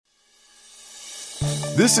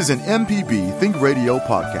This is an MPB Think Radio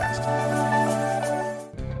podcast.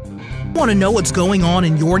 Want to know what's going on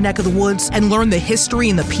in your neck of the woods and learn the history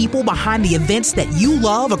and the people behind the events that you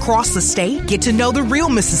love across the state? Get to know the real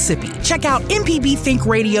Mississippi. Check out MPB Think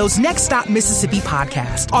Radio's Next Stop Mississippi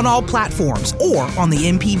podcast on all platforms or on the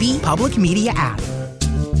MPB Public Media app.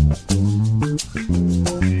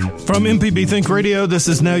 From MPB Think Radio, this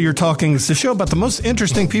is Now You're Talking. It's the show about the most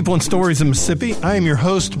interesting people and stories in Mississippi. I am your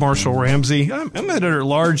host, Marshall Ramsey. I'm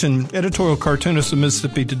editor-at-large and editorial cartoonist of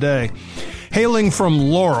Mississippi Today. Hailing from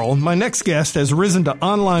Laurel, my next guest has risen to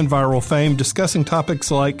online viral fame discussing topics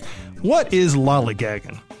like, what is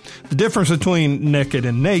lollygagging? The difference between naked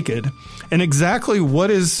and naked, and exactly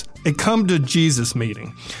what is a come to Jesus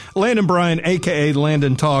meeting. Landon Bryant, a.k.a.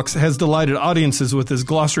 Landon Talks, has delighted audiences with his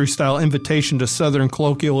glossary-style invitation to Southern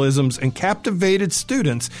colloquialisms and captivated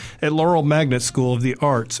students at Laurel Magnet School of the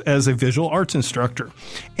Arts as a visual arts instructor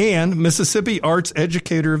and Mississippi Arts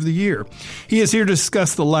Educator of the Year. He is here to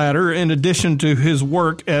discuss the latter in addition to his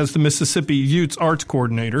work as the Mississippi Youth Arts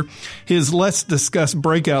Coordinator, his Let's Discuss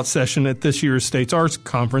breakout session at this year's State's Arts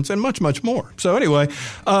Conference, and much, much more. So anyway,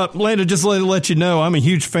 Landon, just to let you know, I'm a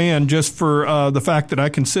huge fan just for the fact that I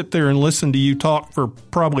can sit there and listen to you talk for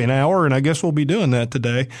probably an hour, and I guess we'll be doing that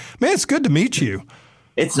today. Man, it's good to meet you.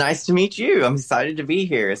 It's nice to meet you. I'm excited to be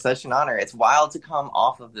here. It's such an honor. It's wild to come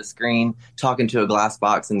off of the screen talking to a glass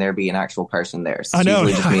box and there be an actual person there. So I know.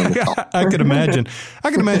 Just me and the I could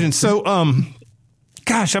imagine. So,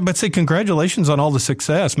 gosh, I would say congratulations on all the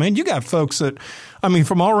success, man. You got folks that,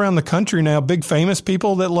 from all around the country now, big famous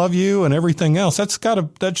people that love you and everything else. That's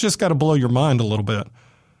just got to blow your mind a little bit.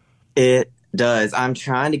 It does. I'm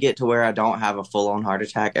trying to get to where I don't have a full-on heart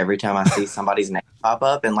attack every time I see somebody's name pop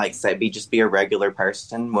up and be a regular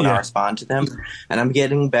person when I respond to them. And I'm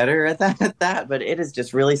getting better at that. But it is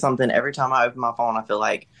just really something. Every time I open my phone, I feel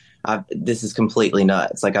like this is completely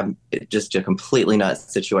nuts. It's just a completely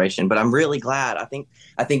nuts situation. But I'm really glad. I think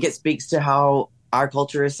it speaks to how our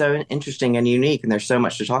culture is so interesting and unique, and there's so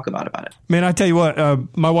much to talk about it. Man, I tell you what,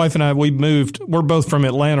 my wife and I, we moved. We're both from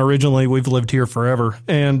Atlanta originally. We've lived here forever,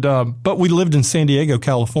 and but we lived in San Diego,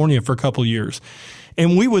 California, for a couple of years,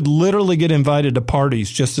 and we would literally get invited to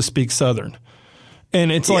parties just to speak Southern. And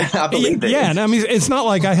it's like, I believe it. Yeah, and it's not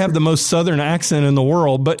like I have the most Southern accent in the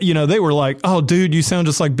world, but they were like, "Oh, dude, you sound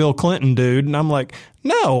just like Bill Clinton, dude." And I'm like,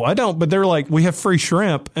 "No, I don't." But they're like, "We have free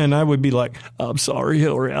shrimp," and I would be like, "I'm sorry,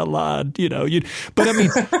 Hillary, I lied." But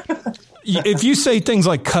if you say things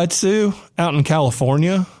like kudzu out in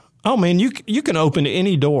California, oh man, you can open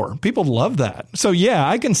any door. People love that. So yeah,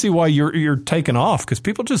 I can see why you're taking off because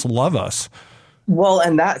people just love us. Well,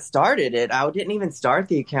 and that started it. I didn't even start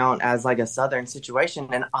the account as like a Southern situation.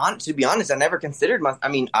 And to be honest, I never considered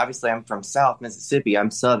obviously I'm from South Mississippi. I'm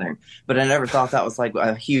Southern, but I never thought that was like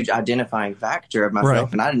a huge identifying factor of myself.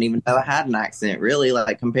 Right. And I didn't even know I had an accent really,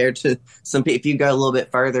 like compared to some people. If you go a little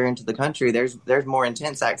bit further into the country, there's more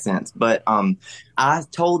intense accents. But I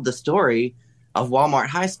told the story of Walmart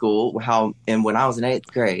High School, when I was in 8th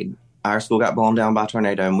grade, our school got blown down by a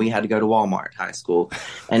tornado and we had to go to Walmart High School.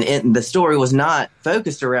 And the story was not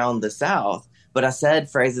focused around the South, but I said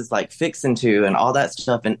phrases like fixin' to and all that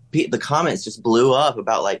stuff. And the comments just blew up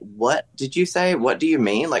about like, what did you say? What do you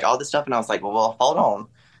mean? Like all this stuff. And I was like, well, hold on.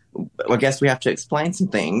 I guess we have to explain some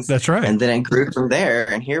things. That's right. And then it grew from there.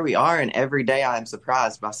 And here we are. And every day I am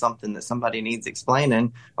surprised by something that somebody needs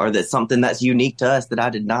explaining or that something that's unique to us that I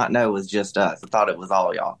did not know was just us. I thought it was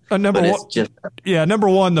all y'all. Number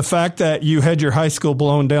one, the fact that you had your high school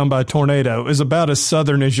blown down by a tornado is about as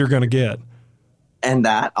Southern as you're going to get. And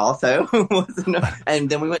that also and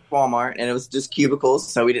then we went to Walmart and it was just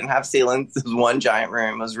cubicles. So we didn't have ceilings. It was one giant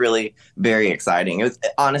room. It was really very exciting. It was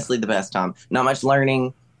honestly the best time. Not much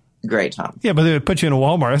learning. Great time. Yeah, but they would put you in a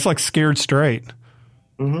Walmart. That's like Scared Straight.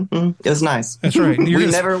 Mm-hmm. It was nice. That's right. We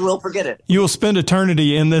never will forget it. You will spend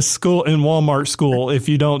eternity in this school, in Walmart school, if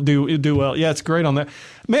you don't do well. Yeah, it's great on that.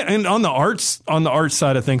 Man, and on the arts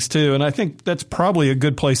side of things too. And I think that's probably a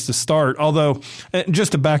good place to start. Although,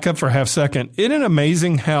 just to back up for a half second, isn't it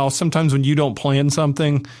amazing how sometimes when you don't plan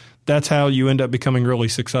something, that's how you end up becoming really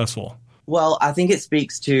successful? Well, I think it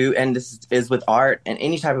speaks to, and this is with art and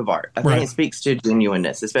any type of art, I think it speaks to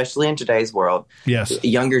genuineness, especially in today's world. Yes.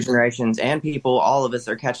 Younger generations and people, all of us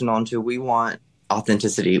are catching on to, we want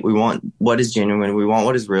authenticity. We want what is genuine. We want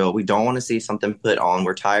what is real. We don't want to see something put on.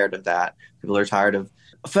 We're tired of that. People are tired of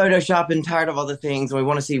Photoshop and tired of all the things. And we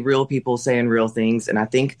want to see real people saying real things. And I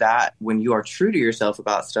think that when you are true to yourself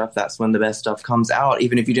about stuff, that's when the best stuff comes out,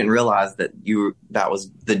 even if you didn't realize that that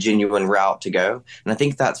was the genuine route to go. And I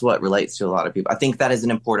think that's what relates to a lot of people. I think that is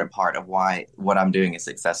an important part of why what I'm doing is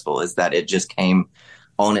successful, is that it just came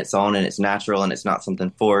on its own, and it's natural, and it's not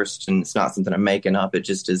something forced, and it's not something I'm making up. It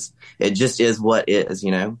just is what is,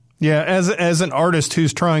 you know? Yeah, as an artist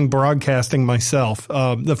who's trying broadcasting myself,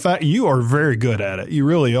 the fact you are very good at it, you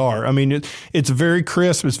really are. I mean, it's very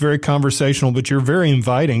crisp, it's very conversational, but you're very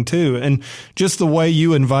inviting too. And just the way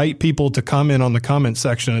you invite people to comment on the comment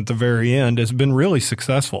section at the very end has been really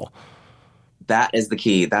successful. That is the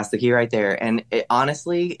key. That's the key right there. And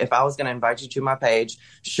honestly, if I was going to invite you to my page,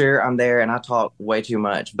 sure, I'm there and I talk way too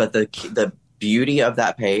much. But the beauty of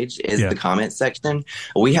that page is the comment section.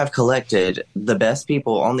 We have collected the best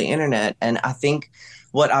people on the internet. And I think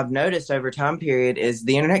what I've noticed over time period is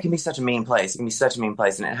the internet can be such a mean place. It can be such a mean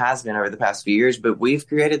place. And it has been over the past few years. But we've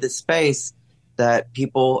created this space that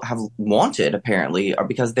people have wanted, apparently, or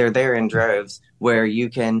because they're there in droves, where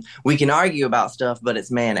we can argue about stuff, but it's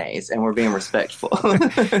mayonnaise and we're being respectful.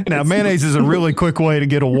 Now, mayonnaise is a really quick way to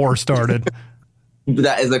get a war started.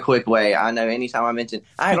 That is a quick way. I know anytime I mention,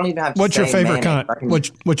 I don't even have to What's say your favorite mayonnaise.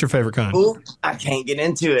 kind? What's your favorite kind? Ooh, I can't get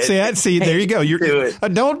into it. See, there you go.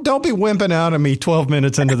 Don't be wimping out on me 12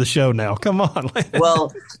 minutes into the show now. Come on.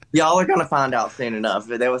 Well, y'all are going to find out soon enough.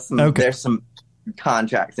 There's some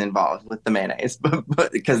contracts involved with the mayonnaise,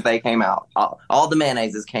 but because they came out, all the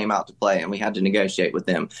mayonnaises came out to play, and we had to negotiate with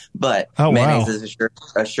them. But mayonnaise is a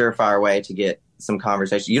surefire way to get some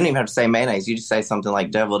conversation. You don't even have to say mayonnaise. You just say something like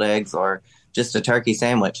deviled eggs or just a turkey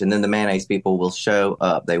sandwich, and then the mayonnaise people will show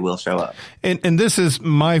up. They will show up. And this is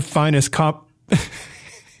my finest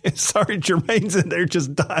Sorry, Jermaine's in there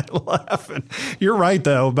just dying laughing. You're right,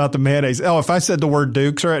 though, about the mayonnaise. Oh, if I said the word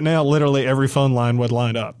Dukes right now, literally every phone line would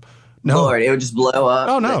line up. No. Lord, it would just blow up.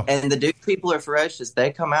 Oh, no. And the Dukes people are ferocious.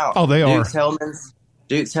 They come out. Oh, they are.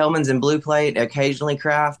 Dukes, Hellman's, and Blue Plate, occasionally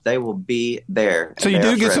Kraft, they will be there. So you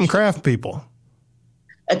do get some Kraft people.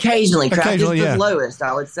 Occasionally. Kraft is the lowest,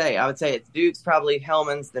 I would say. I would say it's Dukes, probably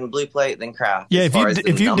Hellman's, then Blue Plate, then Kraft. Yeah,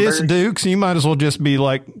 if you diss Dukes, you might as well just be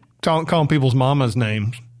like calling people's mama's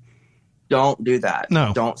names. Don't do that.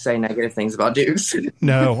 No. Don't say negative things about Dukes.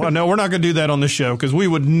 No, we're not going to do that on this show because we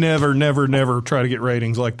would never try to get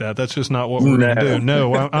ratings like that. That's just not what we're going to do.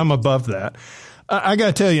 No, I'm above that. I got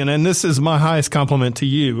to tell you, and this is my highest compliment to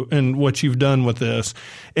you and what you've done with this.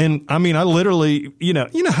 And I mean, I literally, you know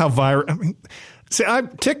how viral, I mean, see,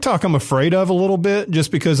 TikTok I'm afraid of a little bit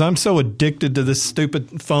just because I'm so addicted to this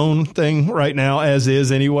stupid phone thing right now, as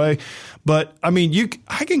is anyway. But I mean,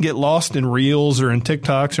 I can get lost in Reels or in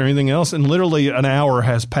TikToks or anything else, and literally an hour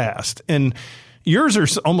has passed. And yours are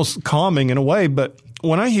almost calming in a way, but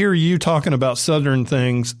when I hear you talking about Southern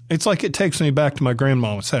things, it's like it takes me back to my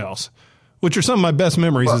grandma's house, which are some of my best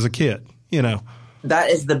memories as a kid, you know.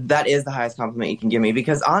 That is the highest compliment you can give me,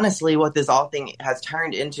 because honestly, what this all thing has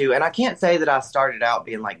turned into, and I can't say that I started out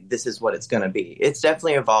being like, this is what it's going to be. It's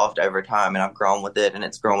definitely evolved over time, and I've grown with it, and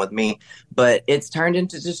it's grown with me. But it's turned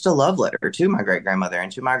into just a love letter to my great grandmother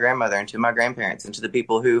and to my grandmother and to my grandparents and to the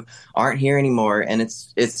people who aren't here anymore. And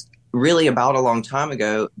it's really about a long time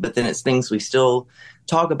ago, but then it's things we still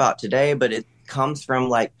talk about today. But it comes from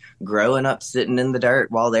like growing up sitting in the dirt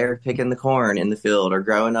while they're picking the corn in the field, or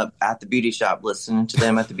growing up at the beauty shop listening to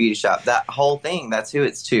them at the beauty shop. That whole thing, that's who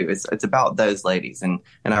it's to. It's about those ladies, and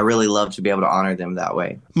I really love to be able to honor them that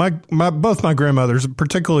way. Both my grandmothers,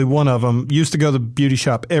 particularly one of them, used to go to the beauty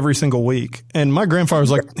shop every single week. And my grandfather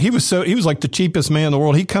was like, he was like the cheapest man in the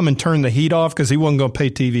world. He'd come and turn the heat off because he wasn't going to pay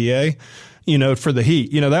TVA, for the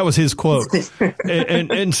heat. That was his quote.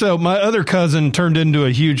 and so my other cousin turned into a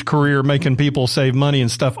huge career making people save money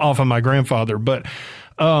and stuff off of my grandfather. But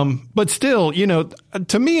still,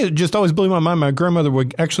 to me, it just always blew my mind. My grandmother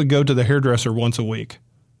would actually go to the hairdresser once a week.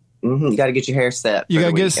 Mm-hmm. You got to get your hair set. You got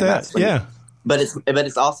to get it set. Yeah. But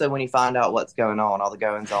it's also when you find out what's going on, all the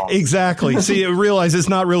goings on. Exactly. See, you realize it's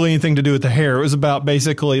not really anything to do with the hair. It was about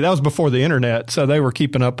basically, that was before the internet, so they were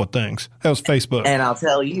keeping up with things. That was Facebook. And I'll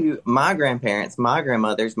tell you, my grandparents, my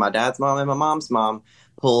grandmothers, my dad's mom and my mom's mom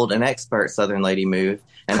pulled an expert Southern lady move.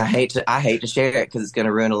 And I hate to share it because it's going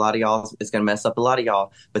to ruin a lot of y'all. It's going to mess up a lot of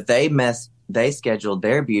y'all. But they scheduled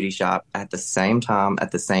their beauty shop at the same time,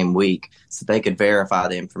 at the same week, so they could verify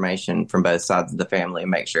the information from both sides of the family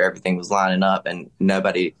and make sure everything was lining up, and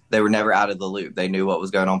they were never out of the loop. They knew what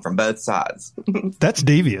was going on from both sides. That's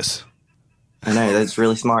devious. I know, that's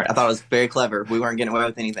really smart. I thought it was very clever. We weren't getting away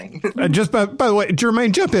with anything. Just by the way,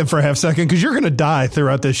 Jermaine, jump in for a half second because you're going to die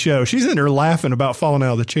throughout this show. She's in there laughing about falling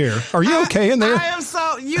out of the chair. Are you okay in there? I am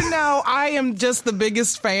I am just the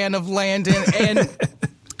biggest fan of Landon, and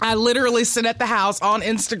I literally sit at the house on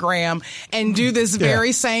Instagram and do this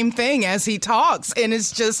very same thing as he talks. And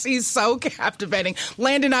it's just, he's so captivating.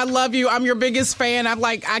 Landon, I love you. I'm your biggest fan.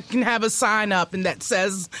 I can have a sign up and that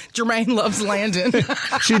says Jermaine loves Landon.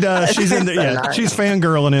 She does. She's in there. Yeah, nice. She's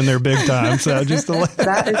fangirling in there big time. So just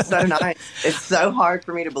that is so nice. It's so hard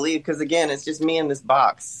for me to believe because, again, it's just me in this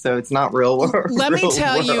box. So it's not real world. Let me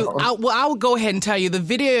tell you, I'll go ahead and tell you the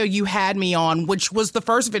video you had me on, which was the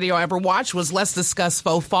first video I ever watched, was Let's Discuss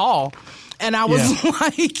Faux Fall. And I was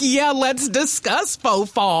like, let's discuss faux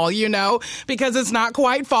fall, because it's not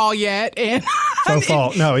quite fall yet. And faux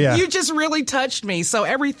fall. No, you just really touched me. So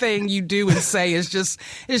everything you do and say is just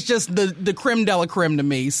the creme de la creme to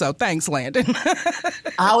me. So thanks, Landon.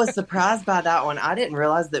 I was surprised by that one. I didn't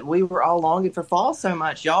realize that we were all longing for fall so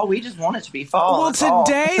much, y'all. We just want it to be fall. Well,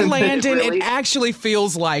 today, Landon, it actually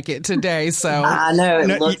feels like it today. So I know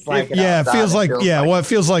it looks like it. Yeah, it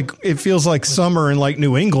feels like it feels like summer in like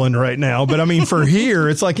New England right now. But I mean, for here,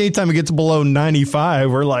 it's like anytime it gets below 95,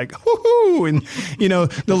 we're like, whoo-hoo, and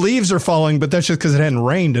the leaves are falling, but that's just because it hadn't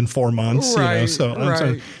rained in 4 months. Right,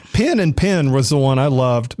 So Pen and Pen was the one I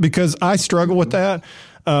loved because I struggle with that.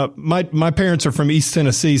 My parents are from East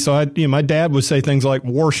Tennessee, so my dad would say things like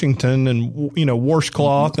Washington and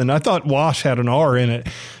washcloth, and I thought wash had an R in it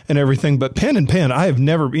and everything. But Pen and Pen, I have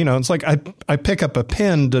never. It's like I pick up a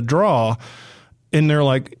pen to draw. And they're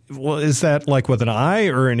like, well, is that like with an I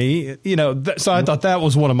or an E? So I thought that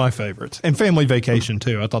was one of my favorites. And Family Vacation,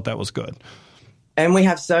 too. I thought that was good. And we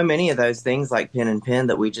have so many of those things like pen and pen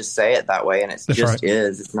that we just say it that way. And it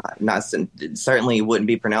is. It's not it certainly wouldn't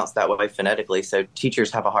be pronounced that way phonetically. So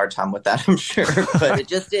teachers have a hard time with that, I'm sure. But it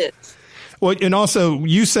just is. Well, and also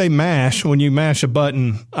you say mash when you mash a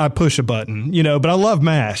button. I push a button, but I love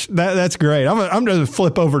mash. That's great. I'm going to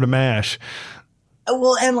flip over to mash.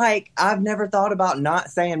 Well, and I've never thought about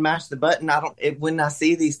not saying mash the button. When I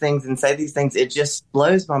see these things and say these things, it just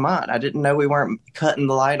blows my mind. I didn't know we weren't cutting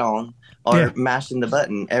the light on or mashing the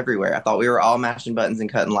button everywhere. I thought we were all mashing buttons and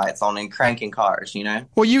cutting lights on and cranking cars, Well,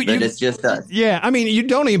 but it's just us. Yeah, I mean, you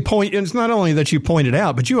don't even point. It's not only that you point it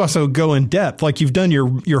out, but you also go in depth. Like you've done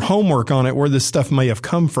your homework on it, where this stuff may have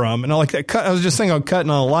come from. And I like that. I was just thinking of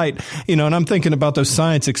cutting on a light, and I'm thinking about those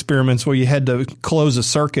science experiments where you had to close a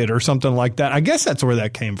circuit or something like that. I guess that's where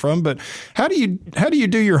that came from. But how do you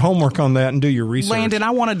do your homework on that and do your research? Landon,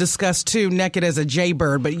 I want to discuss too, naked as a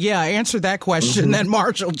jaybird. But answer that question that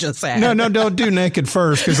Marshall just asked. No, don't do naked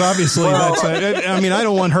first, because obviously I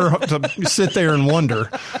don't want her to sit there and wonder.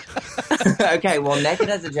 Okay, well, naked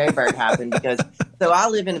as a jaybird happened because I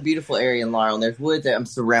live in a beautiful area in Laurel, and there's woods. I'm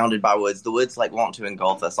surrounded by woods. The woods want to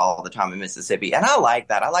engulf us all the time in Mississippi, and I like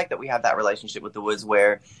that. I like that we have that relationship with the woods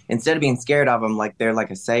where instead of being scared of them, they're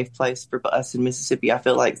like a safe place for us in Mississippi. I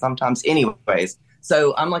feel like sometimes, anyways.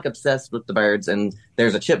 So I'm obsessed with the birds, and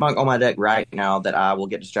there's a chipmunk on my deck right now that I will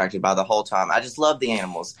get distracted by the whole time. I just love the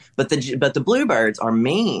animals, but the bluebirds are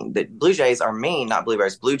mean. The blue jays are mean, not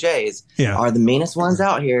bluebirds. Blue jays are the meanest ones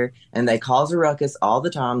out here, and they cause a ruckus all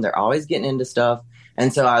the time. They're always getting into stuff.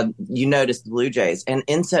 And so you noticed the blue jays, and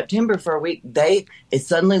in September for a week, it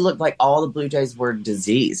suddenly looked like all the blue jays were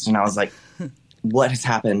diseased, and I was like, what has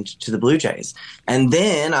happened to the blue jays? And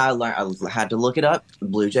then I had to look it up.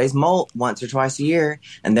 Blue jays molt once or twice a year,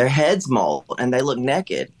 and their heads molt, and they look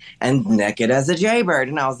naked as a jaybird.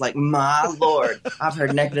 And I was like, my Lord, I've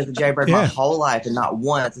heard naked as a jaybird my whole life, and not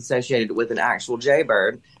once associated it with an actual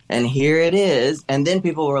jaybird. And here it is. And then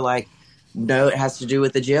people were like, no, it has to do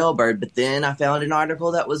with the jailbird. But then I found an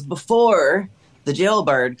article that was before the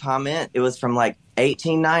jailbird comment. It was from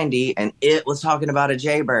 1890, and it was talking about a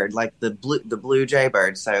jaybird, the blue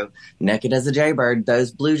jaybird. So naked as a jaybird,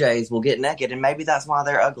 those blue jays will get naked, and maybe that's why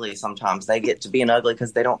they're ugly. Sometimes they get to being ugly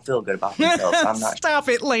because they don't feel good about themselves. I'm not. Stop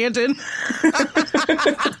it, Landon.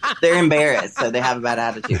 They're embarrassed, so they have a bad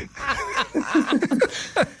attitude.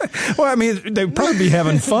 Well, I mean, they'd probably be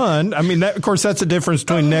having fun. I mean, of course, that's the difference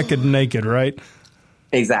between naked and naked, right?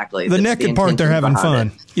 Exactly. The naked part, they're having fun.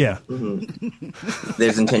 It. Yeah. Mm-hmm.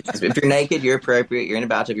 There's intentions. If you're naked, you're appropriate. You're in a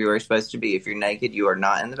bathtub. You're where you're supposed to be. If you're naked, you are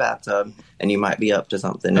not in the bathtub, and you might be up to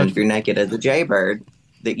something. And if you're naked as a jaybird,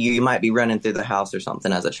 that you might be running through the house or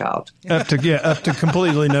something as a child. Up to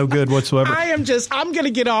completely no good whatsoever. I'm going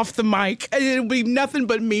to get off the mic. It'll be nothing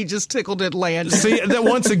but me just tickled at Landon. See, that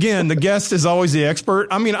once again, the guest is always the expert.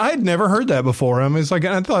 I mean, I had never heard that before. I mean, it's like,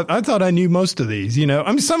 I thought I knew most of these, I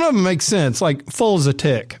mean, some of them make sense, like full as a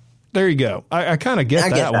tick. There you go. I kind of get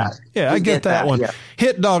that one. Yeah, I get that one. Yeah.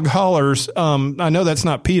 Hit dog hollers. I know that's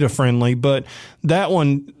not PETA friendly, but that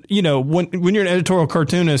one, you know, when you're an editorial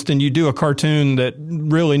cartoonist and you do a cartoon that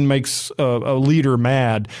really makes a leader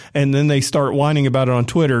mad, and then they start whining about it on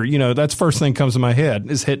Twitter, you know, that's first thing comes to my head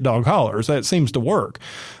is hit dog hollers. That seems to work.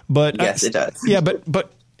 But yes, it does. Yeah,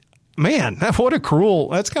 but man, that's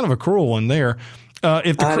kind of a cruel one there.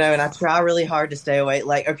 I know, and I try really hard to stay away.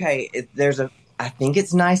 Like, okay, I think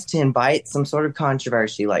it's nice to invite some sort of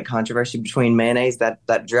controversy, like controversy between mayonnaise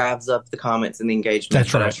that drives up the comments and the engagement.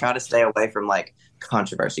 That's right. I try to stay away from like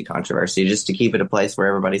controversy, just to keep it a place where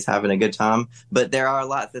everybody's having a good time. But there are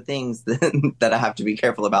lots of things that I have to be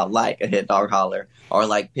careful about, like a hit dog holler or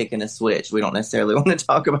like picking a switch. We don't necessarily want to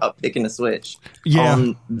talk about picking a switch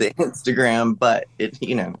on the Instagram, but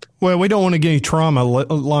Well, we don't want to get any trauma,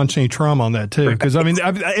 launch any trauma on that too. Because I mean,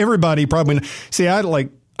 everybody probably see.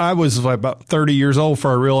 I was like about 30 years old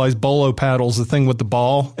before I realized bolo paddles, the thing with the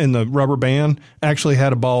ball and the rubber band, actually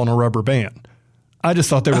had a ball and a rubber band. I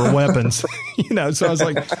just thought they were weapons, so I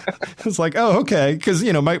was like, oh, okay. Cause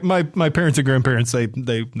my parents and grandparents, they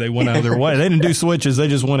went out of their way. They didn't do switches. They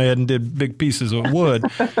just went ahead and did big pieces of wood.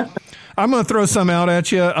 I'm going to throw some out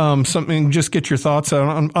at you. Something, just get your thoughts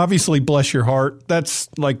on. Obviously, bless your heart. That's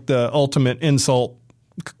like the ultimate insult,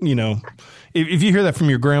 If you hear that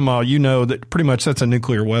from your grandma, you know that pretty much that's a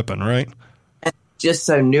nuclear weapon, right? Just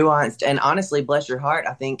so nuanced. And honestly, bless your heart,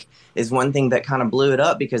 I think is one thing that kind of blew it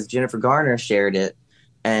up because Jennifer Garner shared it.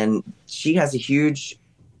 And she has a huge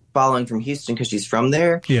following from Houston because she's from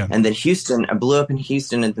there. Yeah. And then Houston blew up in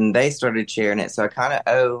Houston, and then they started sharing it. So I kind of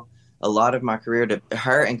owe a lot of my career to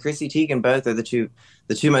her, and Chrissy Teigen. Both are the two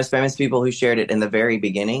most famous people who shared it in the very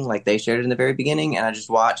beginning. Like, they shared it in the very beginning, and I just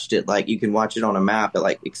watched it. Like, you can watch it on a map, it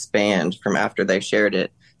like expand from after they shared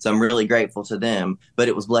it. So I'm really grateful to them. But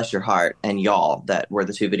it was Bless Your Heart and Y'all that were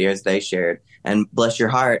the two videos they shared. And Bless Your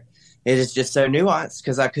Heart, it is just so nuanced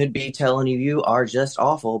because I could be telling you are just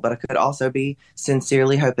awful, but I could also be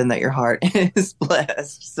sincerely hoping that your heart is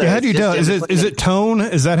blessed. So how do you tell? Is it tone?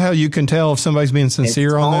 Is that how you can tell if somebody's being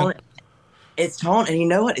sincere on that? It's tone, and you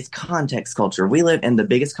know what? It's context culture. We live in the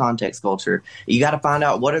biggest context culture. You got to find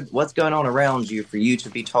out what's going on around you for you to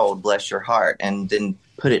be told, bless your heart, and then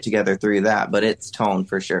put it together through that. But it's tone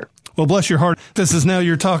for sure. Well, bless your heart. This is Now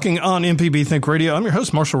You're Talking on MPB Think Radio. I'm your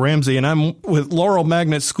host, Marshall Ramsey, and I'm with Laurel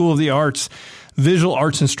Magnet School of the Arts, visual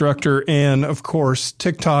arts instructor, and, of course,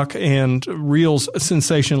 TikTok and Reels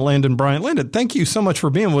sensation, Landon Bryant. Landon, thank you so much for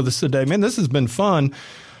being with us today. Man, this has been fun.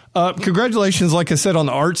 Congratulations, like I said, on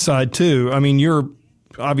the art side, too. I mean, you're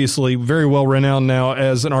obviously very well renowned now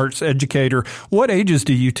as an arts educator. What ages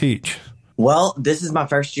do you teach? Well, this is my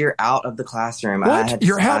first year out of the classroom. What?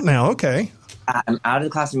 You're out now? Okay. I'm out of the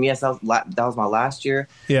classroom. Yes, that was my last year.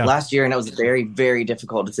 Yeah. Last year, and it was a very, very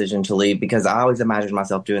difficult decision to leave because I always imagined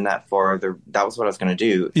myself doing that that was what I was going to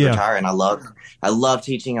do, retire. And I love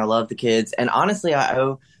teaching. I love the kids. And honestly, I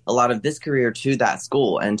owe a lot of this career to that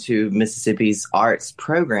school and to Mississippi's arts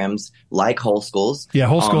programs like Whole Schools. Yeah,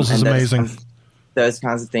 Whole Schools is amazing. Those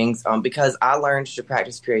kinds of things, because I learned to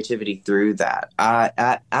practice creativity through that.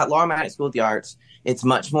 At Laurel Magnet School of the Arts, it's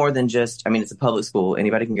much more than just, it's a public school.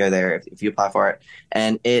 Anybody can go there if you apply for it.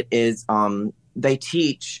 And it is, they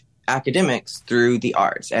teach academics through the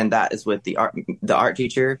arts. And that is with the art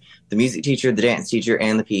teacher, the music teacher, the dance teacher,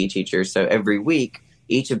 and the PE teacher. So every week,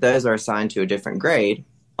 each of those are assigned to a different grade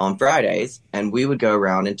on Fridays, and we would go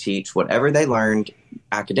around and teach whatever they learned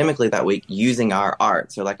academically that week using our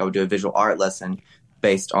art. So like I would do a visual art lesson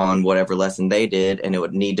based on whatever lesson they did, and it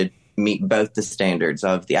would need to meet both the standards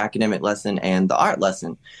of the academic lesson and the art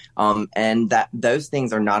lesson. And that those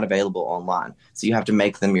things are not available online. So you have to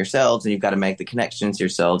make them yourselves, and you've got to make the connections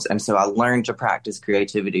yourselves. And so I learned to practice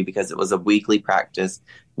creativity because it was a weekly practice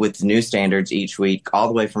with new standards each week, all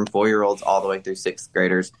the way from 4-year-olds all the way through 6th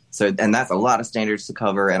graders. So, and that's a lot of standards to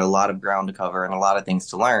cover and a lot of ground to cover and a lot of things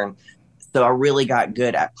to learn. So I really got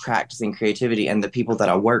good at practicing creativity, and the people that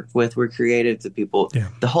I worked with were creative.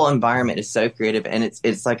 The whole environment is so creative, and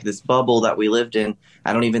it's like this bubble that we lived in.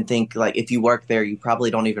 I don't even think, like, if you work there, you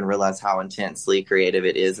probably don't even realize how intensely creative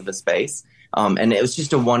it is of a space. And it was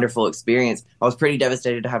just a wonderful experience. I was pretty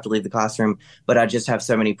devastated to have to leave the classroom, but I just have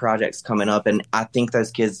so many projects coming up, and I think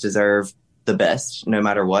those kids deserve the best no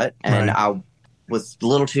matter what. And I was a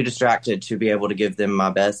little too distracted to be able to give them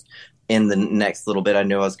my best in the next little bit, I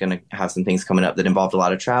knew I was going to have some things coming up that involved a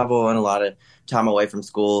lot of travel and a lot of time away from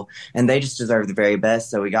school, and they just deserve the very best.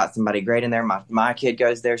 So we got somebody great in there. My kid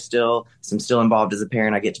goes there still, so I'm still involved as a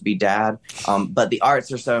parent. I get to be dad. But the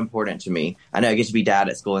arts are so important to me. I know I get to be dad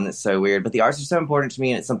at school, and it's so weird, but the arts are so important to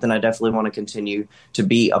me, and it's something I definitely want to continue to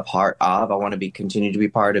be a part of. I want to continue to be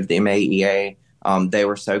part of the MAEA. They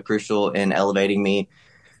were so crucial in elevating me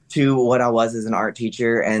to what I was as an art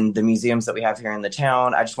teacher, and the museums that we have here in the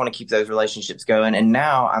town. I just want to keep those relationships going. And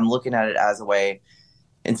now I'm looking at it as a way,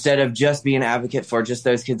 instead of just being an advocate for just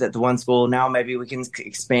those kids at the one school, now maybe we can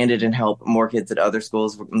expand it and help more kids at other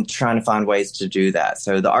schools. I'm trying to find ways to do that.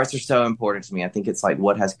 So the arts are so important to me. I think it's like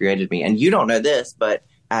what has created me. And you don't know this, but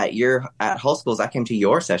at Hull Schools, I came to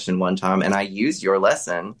your session one time and I used your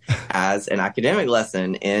lesson as an academic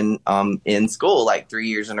lesson in school, like 3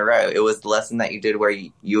 years in a row. It was the lesson that you did where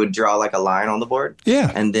you would draw like a line on the board,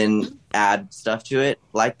 and then add stuff to it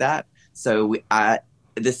like that. So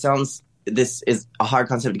this is a hard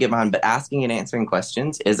concept to get behind, but asking and answering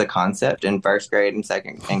questions is a concept in first grade and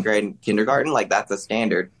second grade and kindergarten. Like, that's a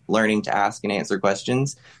standard, learning to ask and answer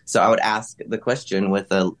questions. So I would ask the question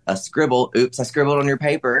with a scribble. Oops, I scribbled on your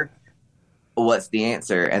paper. What's the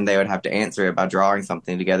answer? And they would have to answer it by drawing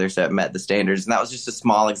something together so it met the standards. And that was just a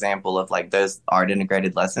small example of like those art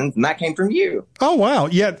integrated lessons. And that came from you. Oh, wow.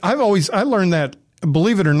 Yeah, I learned that.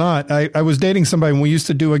 Believe it or not, I was dating somebody and we used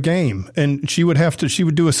to do a game, and she would do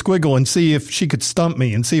a squiggle and see if she could stump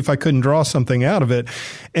me and see if I couldn't draw something out of it.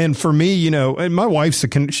 And for me, and my wife's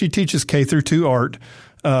she teaches K through 2 art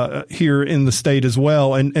here in the state as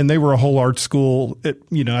well. And they were a whole art school. I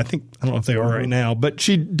don't know if they are right now, but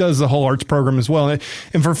she does the whole arts program as well.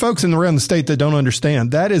 And for folks around the state that don't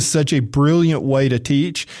understand, that is such a brilliant way to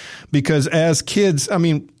teach, because as kids,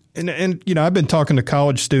 And I've been talking to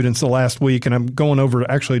college students the last week, and I'm going over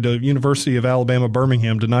actually to University of Alabama,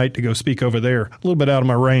 Birmingham tonight to go speak over there. A little bit out of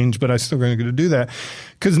my range, but I'm still going to do that.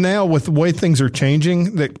 Because now with the way things are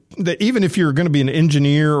changing, that even if you're going to be an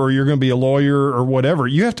engineer or you're going to be a lawyer or whatever,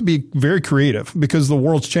 you have to be very creative because the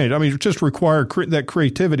world's changed. It just requires that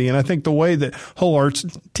creativity. And I think the way that Whole Arts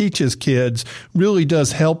teaches kids really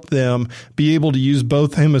does help them be able to use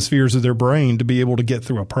both hemispheres of their brain to be able to get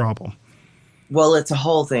through a problem. Well, it's a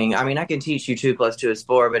whole thing. I can teach you 2 + 2 is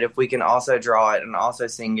 4, but if we can also draw it and also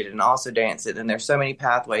sing it and also dance it, then there's so many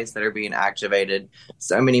pathways that are being activated,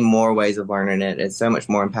 so many more ways of learning it. It's so much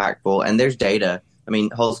more impactful. And there's data.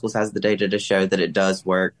 Whole Schools has the data to show that it does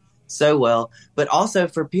work so well. But also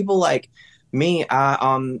for people like me,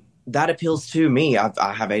 that appeals to me.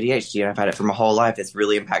 I have ADHD and I've had it for my whole life. It's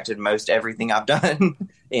really impacted most everything I've done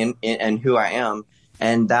and who I am.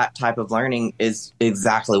 And that type of learning is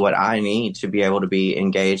exactly what I need to be able to be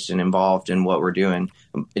engaged and involved in what we're doing.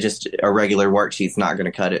 Just a regular worksheet's not going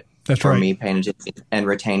to cut it for me paying attention and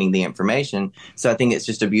retaining the information. So I think it's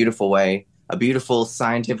just a beautiful way, a beautiful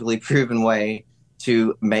scientifically proven way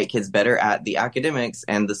to make kids better at the academics,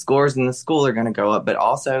 and the scores in the school are going to go up, but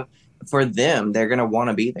also for them, they're going to want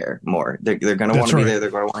to be there more. They're going to want to be there. They're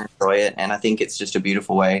going to want to enjoy it. And I think it's just a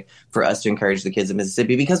beautiful way for us to encourage the kids of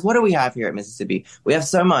Mississippi, because what do we have here at Mississippi? We have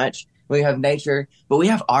so much. We have nature, but we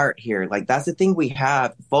have art here. Like, that's the thing we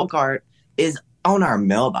have. Folk art is on our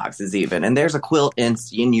mailboxes even. And there's a quilt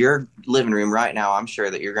in your living room right now. I'm sure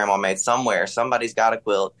that your grandma made somewhere. Somebody's got a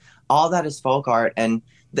quilt. All that is folk art. And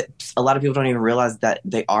a lot of people don't even realize that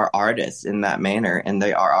they are artists in that manner, and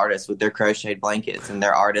they are artists with their crocheted blankets, and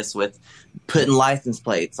they're artists with putting license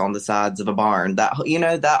plates on the sides of a barn. That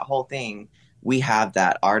whole thing, we have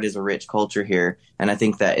that. Art is a rich culture here, and I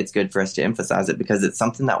think that it's good for us to emphasize it because it's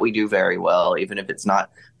something that we do very well, even if it's not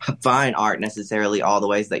fine art necessarily all the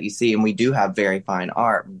ways that you see, and we do have very fine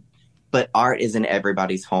art. But art is in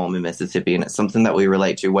everybody's home in Mississippi, and it's something that we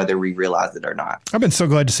relate to whether we realize it or not. I've been so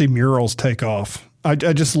glad to see murals take off. I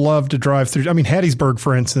just love to drive through. Hattiesburg,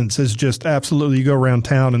 for instance, is just absolutely, you go around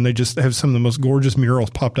town and they just have some of the most gorgeous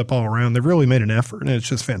murals popped up all around. They've really made an effort, and it's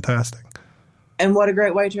just fantastic. And what a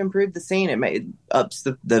great way to improve the scene. It ups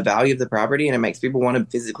the value of the property, and it makes people want to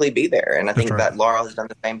physically be there. And I think that Laurel has done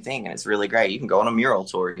the same thing, and it's really great. You can go on a mural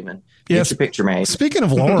tour even. Get your picture made. Speaking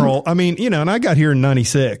of Laurel, and I got here in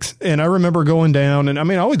 96, and I remember going down, and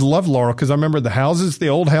I always loved Laurel because I remember the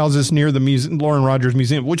old houses near the Lauren Rogers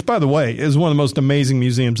Museum, which, by the way, is one of the most amazing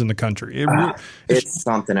museums in the country. It's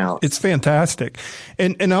something else. It's fantastic.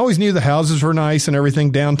 And I always knew the houses were nice and everything.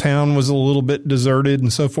 Downtown was a little bit deserted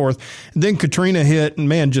and so forth. And then Katrina hit, and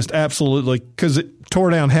man, just absolutely, because it tore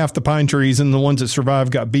down half the pine trees, and the ones that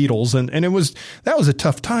survived got beetles. And that was a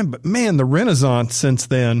tough time. But man, the Renaissance since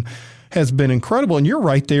then has been incredible. And you're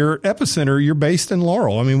right there, epicenter. You're based in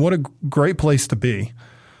Laurel. What a great place to be.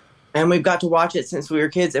 And we've got to watch it since we were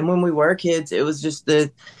kids. And when we were kids, it was just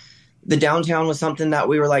the downtown was something that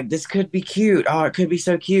we were like, this could be cute. Oh, it could be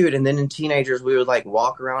so cute. And then in teenagers, we would like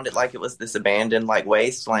walk around it like it was this abandoned like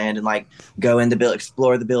wasteland and like go in the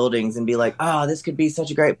explore the buildings and be like, oh, this could be such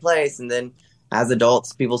a great place. And then as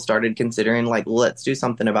adults, people started considering like, let's do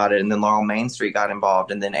something about it. And then Laurel Main Street got involved,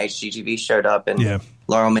 and then HGTV showed up, and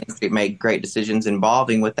Laurel Main Street made great decisions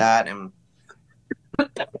involving with that. And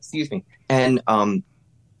excuse me. And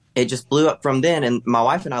it just blew up from then. And my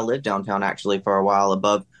wife and I lived downtown actually for a while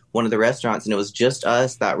above one of the restaurants, and it was just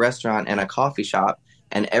us, that restaurant, and a coffee shop,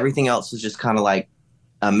 and everything else was just kind of like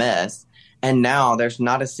a mess. And now there's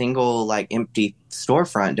not a single like empty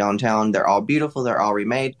storefront downtown. They're all beautiful. They're all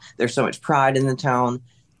remade. There's so much pride in the town,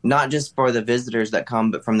 not just for the visitors that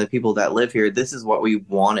come, but from the people that live here. This is what we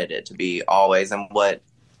wanted it to be always, and what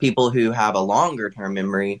people who have a longer term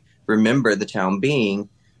memory remember the town being.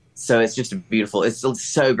 So it's just beautiful. It's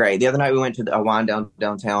so great. The other night we went to a wine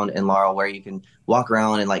downtown in Laurel, where you can walk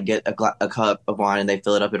around and like get a cup of wine, and they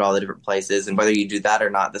fill it up at all the different places. And whether you do that or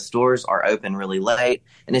not, the stores are open really late,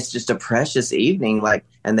 and it's just a precious evening. Like,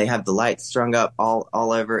 and they have the lights strung up all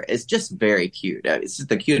over. It's just very cute. It's just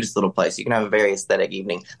the cutest little place. You can have a very aesthetic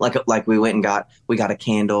evening. Like we went and got a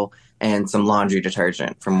candle and some laundry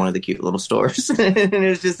detergent from one of the cute little stores. And it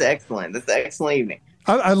was just excellent. It's an excellent evening.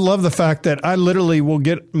 I love the fact that I literally will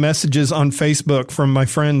get messages on Facebook from my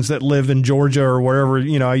friends that live in Georgia or wherever,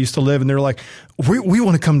 I used to live. And they're like, we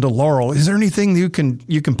want to come to Laurel. Is there anything you can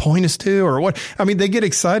point us to, or what? I mean, they get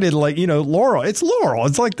excited like, Laurel. It's Laurel.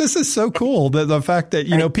 It's like, this is so cool. The fact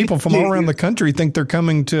that, people from all around the country think they're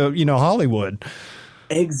coming to, Hollywood.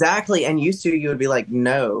 Exactly. And used to, you would be like,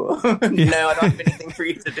 no, no, I don't have anything for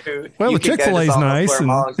you to do. Well, the Chick-fil-A is nice.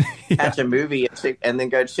 Catch a movie and then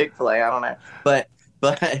go to Chick-fil-A. I don't know. But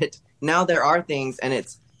now there are things, and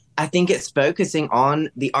I think it's focusing on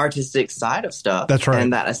the artistic side of stuff. That's right.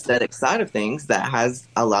 And that aesthetic side of things that has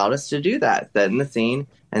allowed us to do that, setting the scene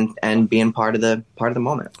and being part of the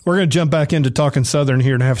moment. We're going to jump back into talking Southern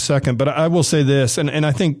here in half a second, but I will say this, and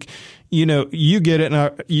I think, you get it,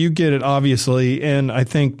 and you get it obviously, and I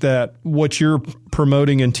think that what you're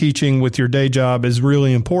promoting and teaching with your day job is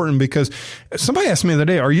really important, because somebody asked me the other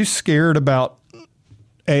day, are you scared about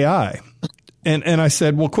AI? And I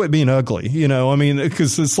said, well, quit being ugly,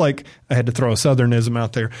 because it's like, I had to throw a Southernism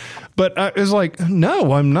out there, but I was like,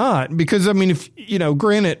 no, I'm not, because if,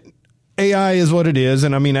 granted, AI is what it is.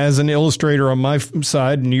 And as an illustrator on my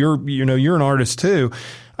side, and you're an artist too.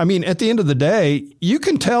 At the end of the day, you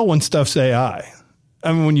can tell when stuff's AI.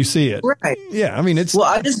 When you see it. Right. Yeah. it's, well,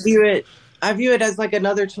 I view it as like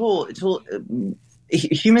another tool.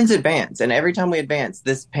 Humans advance, and every time we advance,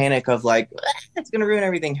 this panic of like, it's going to ruin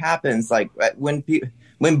everything happens. Like when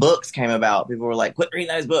books came about, people were like, quit reading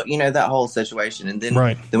those books, that whole situation. And then,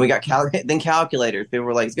 then we got calculators. People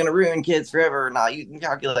were like, it's going to ruin kids forever, not using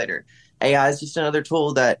calculator. AI is just another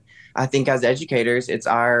tool that I think as educators, it's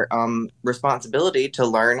our responsibility to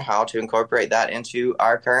learn how to incorporate that into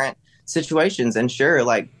our current situations. And sure,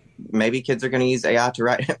 like, maybe kids are going to use AI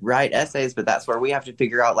to write essays, but that's where we have to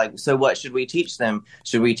figure out, like, so what should we teach them?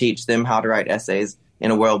 Should we teach them how to write essays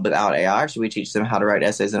in a world without AI? Or should we teach them how to write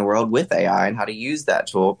essays in a world with AI and how to use that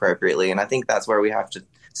tool appropriately? And I think that's where we have to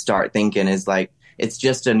start thinking, is like, it's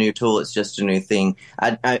just a new tool. It's just a new thing.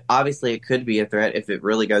 I obviously, it could be a threat if it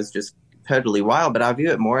really goes just totally wild, but I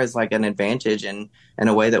view it more as like an advantage and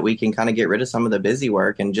a way that we can kind of get rid of some of the busy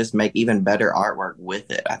work and just make even better artwork with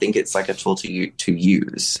it. I think it's like a tool to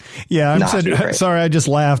use. Yeah, sorry, I just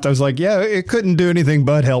laughed. I was like, yeah, it couldn't do anything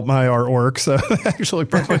but help my artwork. So actually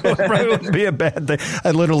probably wouldn't be a bad thing.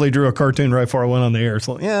 I literally drew a cartoon right before I went on the air.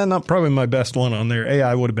 So yeah, not probably my best one on there.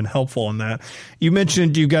 AI would have been helpful in that. You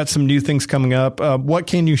mentioned you got some new things coming up. What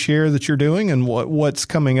can you share that you're doing, and what's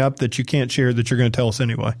coming up that you can't share that you're going to tell us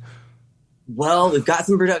anyway? Well, we've got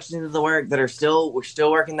some productions of the work that we're still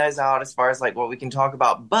working those out as far as like what we can talk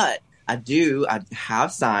about. But I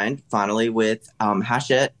have signed finally with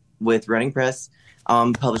Hachette with Running Press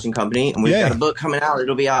Publishing Company, and we've got a book coming out.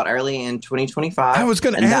 It'll be out early in 2025. I was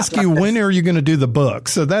going to ask you, when are you going to do the book?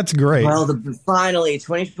 So that's great. Well, finally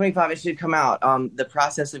 2025 it should come out. The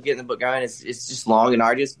process of getting the book going is just long and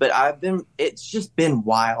arduous, but it's just been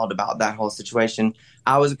wild about that whole situation.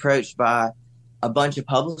 I was approached by a bunch of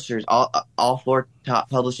publishers, all four top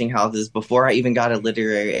publishing houses, before I even got a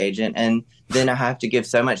literary agent. And then I have to give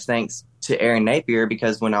so much thanks to Erin Napier,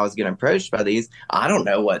 because when I was getting approached by these, I don't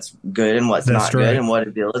know what's good and what's not good and what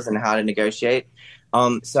a deal is and how to negotiate.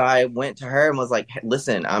 So I went to her and was like,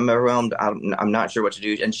 listen, I'm overwhelmed. I'm not sure what to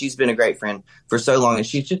do. And she's been a great friend for so long, and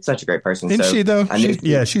she's just such a great person. Isn't she though?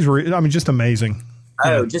 She's just amazing.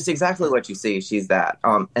 Oh, just exactly what you see. She's that.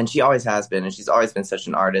 And she always has been, and she's always been such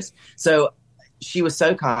an artist. So she was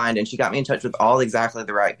so kind, and she got me in touch with all exactly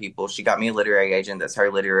the right people. She got me a literary agent that's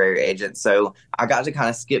her literary agent. So I got to kind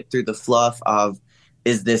of skip through the fluff of,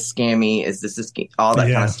 is this scammy? Is this all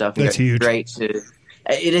that kind of stuff? That's huge. Straight to,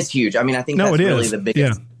 it is huge. I mean, I think that's really the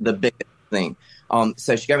biggest thing.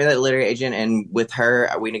 So she got me that literary agent, and with her,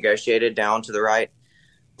 we negotiated down to the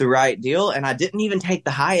right deal. And I didn't even take the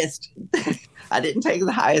highest. I didn't take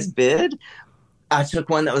the highest bid. I took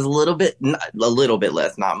one that was a little bit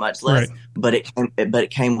less, not much less, right. but it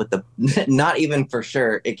came with the, not even for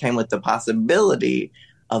sure, it came with the possibility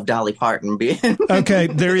of Dolly Parton being. Okay,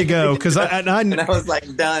 there you go. Because and I was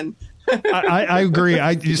like, done. I agree.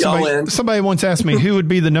 Somebody once asked me who would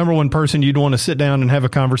be the number one person you'd want to sit down and have a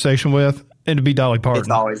conversation with, and it'd be Dolly Parton. It's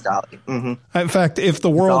always Dolly. Mm-hmm. In fact, if the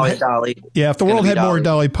world had more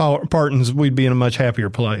Dolly Partons, we'd be in a much happier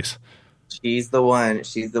place. She's the one.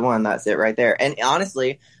 She's the one. That's it right there. And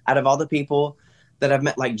honestly, out of all the people that I've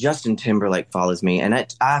met, like Justin Timberlake follows me, and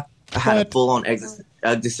I had a full-on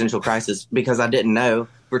existential crisis because I didn't know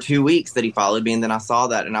for 2 weeks that he followed me, and then I saw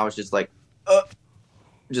that, and I was just like,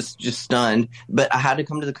 just stunned. But I had to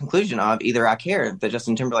come to the conclusion of either I care that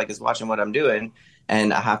Justin Timberlake is watching what I'm doing,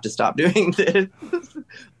 and I have to stop doing this,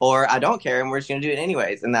 or I don't care, and we're just going to do it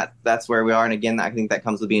anyways. And that's where we are. And again, I think that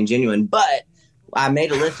comes with being genuine. But I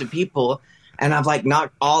made a list of people, and I've like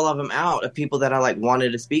knocked all of them out of people that I like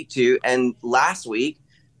wanted to speak to. And last week,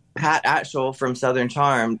 Pat Atchell from Southern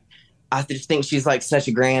Charm, I just think she's like such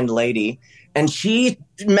a grand lady. And she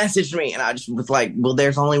messaged me, and I just was like, well,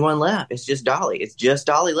 there's only one left. It's just Dolly. It's just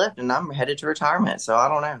Dolly left, and I'm headed to retirement. So I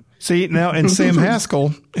don't know. See, now, and Sam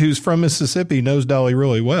Haskell, who's from Mississippi, knows Dolly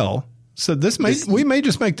really well. So we may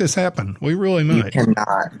just make this happen. We really might. You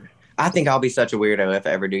cannot. I think I'll be such a weirdo if I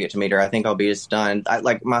ever do get to meet her. I think I'll be just stunned.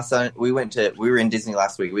 Like my son, we were in Disney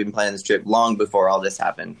last week. We've been planning this trip long before all this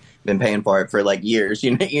happened. Been paying for it for like years.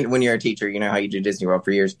 You know, when you're a teacher, you know how you do Disney World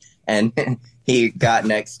for years. And he got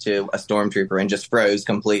next to a stormtrooper and just froze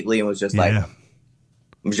completely and was just like,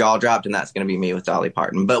 jaw dropped. And that's going to be me with Dolly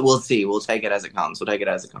Parton. But we'll see. We'll take it as it comes.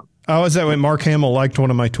 I was that way. Mark Hamill liked one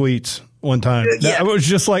of my tweets one time. Yeah. It was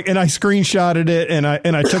just like, and I screenshotted it, and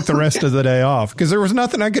I took the rest of the day off because there was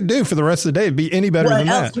nothing I could do for the rest of the day to be any better than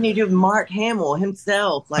that. What else can you do? Mark Hamill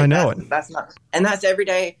himself. Like, I know it. That's not, and that's every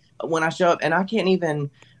day when I show up, and I can't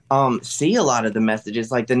even see a lot of the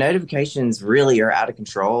messages. Like the notifications really are out of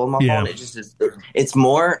control on my phone. It just is. It's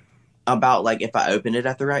more about like if I open it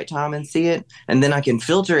at the right time and see it, and then I can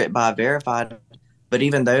filter it by verified. But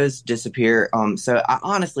even those disappear. So I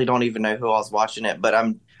honestly don't even know who else watching it. But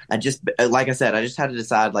I just, like I said, I just had to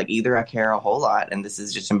decide, like, either I care a whole lot and this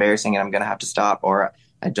is just embarrassing and I'm going to have to stop, or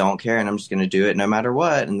I don't care and I'm just going to do it no matter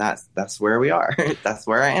what. And that's where we are. That's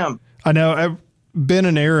where I am. I know. Ben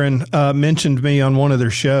and Aaron mentioned me on one of their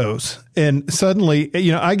shows, and suddenly,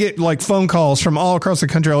 you know, I get like phone calls from all across the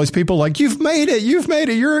country. All these people like, you've made it.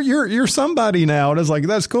 You're somebody now. And I was like,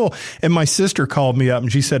 that's cool. And my sister called me up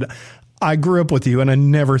and she said, I grew up with you, and I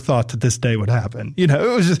never thought that this day would happen. You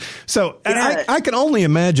know, it was just so. And I can only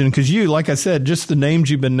imagine, because you, like I said, just the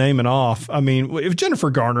names you've been naming off. I mean, if Jennifer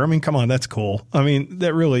Garner, I mean, come on, that's cool. I mean,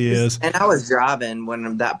 that really is. And I was driving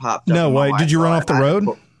when that popped up. No way. Did you run off the road?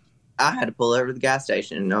 I had to pull over to the gas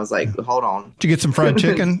station, and I was like, hold on. Did you get some fried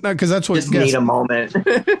chicken? No, because that's what. Just need a moment.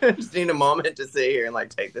 Just need a moment to sit here and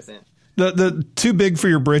like take this in. The too big for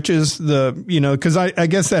your britches, because I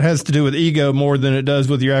guess that has to do with ego more than it does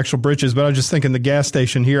with your actual britches. But I was just thinking the gas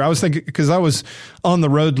station here. I was thinking, because I was on the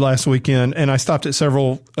road last weekend and I stopped at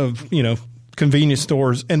several of, convenience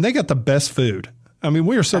stores, and they got the best food. I mean,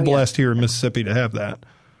 we are so blessed here in Mississippi to have that.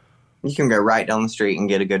 You can go right down the street and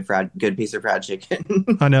get a good piece of fried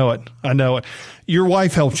chicken. I know it. Your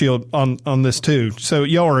wife helped you on this too. So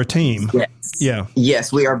y'all are a team. Yes. Yeah.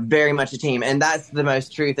 Yes, we are very much a team. And that's the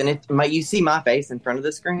most truth. And you see my face in front of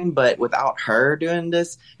the screen, but without her doing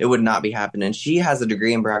this, it would not be happening. She has a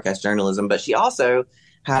degree in broadcast journalism, but she also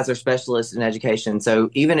has her specialist in education.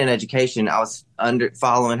 So even in education, I was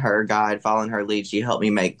following her guide, following her lead. She helped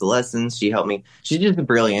me make the lessons. She's just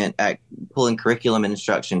brilliant at pulling curriculum and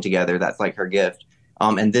instruction together. That's like her gift.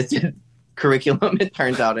 And this is curriculum, it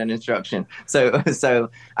turns out, in instruction. So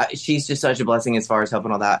she's just such a blessing as far as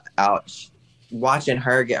helping all that out. Watching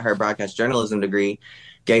her get her broadcast journalism degree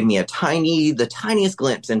gave me the tiniest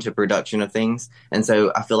glimpse into production of things. And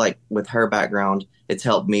so I feel like with her background, it's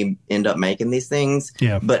helped me end up making these things.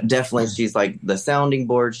 Yeah. But definitely she's like the sounding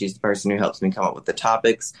board. She's the person who helps me come up with the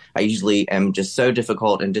topics. I usually am just so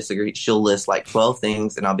difficult and disagree. She'll list like 12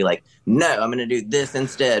 things and I'll be like, no, I'm going to do this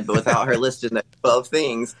instead. But without her listing the 12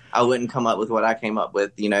 things, I wouldn't come up with what I came up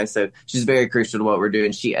with, So she's very crucial to what we're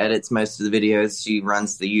doing. She edits most of the videos. She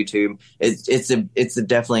runs the YouTube. It's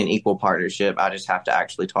definitely an equal partnership. I just have to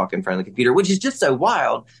actually talk in front of the computer, which is just so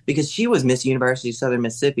wild because she was Miss University of Southern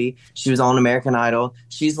Mississippi. She was on American Idol.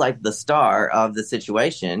 She's like the star of the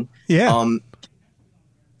situation. Yeah.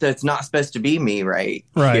 So it's not supposed to be me right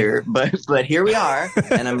here, but here we are,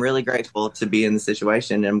 and I'm really grateful to be in the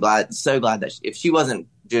situation. And I'm so glad that if she wasn't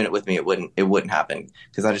doing it with me, it wouldn't happen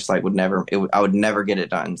because I just I would never get it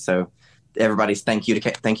done. So everybody's thank you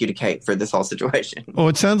to Kate for this whole situation. Well,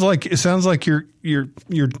 it sounds like your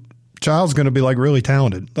child's going to be like really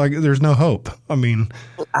talented. Like there's no hope. I mean,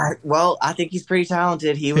 I think he's pretty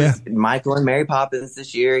talented. He was Michael and Mary Poppins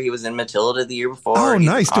this year. He was in Matilda the year before. Oh,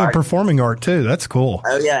 nice. Doing performing art too. That's cool.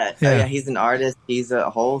 Oh yeah. He's an artist. He's a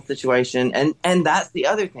whole situation. And that's the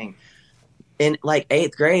other thing. In like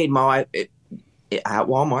 8th grade, my wife at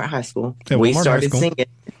Walmart High School, we started singing.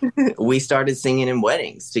 We started singing in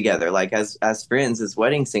weddings together, like as friends, as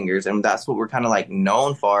wedding singers. And that's what we're kind of like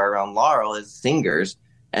known for around Laurel as singers.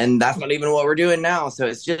 And that's not even what we're doing now. So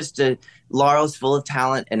it's just Laurel's full of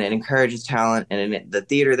talent, and it encourages talent, and the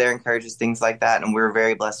theater there encourages things like that. And we're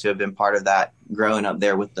very blessed to have been part of that, growing up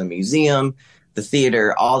there with the museum, the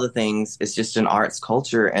theater, all the things. It's just an arts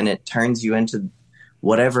culture, and it turns you into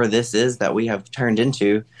whatever this is that we have turned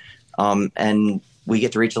into. And we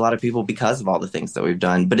get to reach a lot of people because of all the things that we've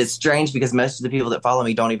done. But it's strange because most of the people that follow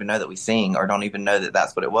me don't even know that we sing or don't even know that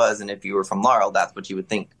that's what it was. And if you were from Laurel, that's what you would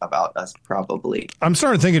think about us probably. I'm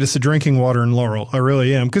starting to think it's the drinking water in Laurel. I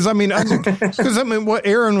really am. Because what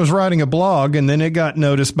Aaron was writing a blog, and then it got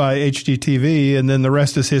noticed by HGTV, and then the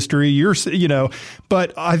rest is history.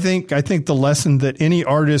 But I think the lesson that any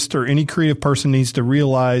artist or any creative person needs to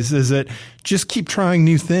realize is that just keep trying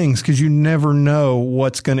new things, because you never know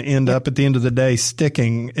what's going to end up at the end of the day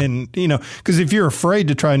sticking. And, because if you're afraid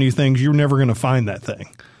to try new things, you're never going to find that thing.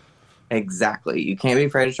 Exactly. You can't be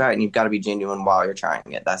afraid to try it, and you've got to be genuine while you're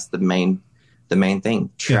trying it. That's the main thing.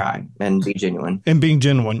 Try and be genuine. And being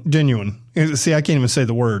genuine. See, I can't even say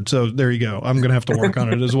the word. So there you go. I'm going to have to work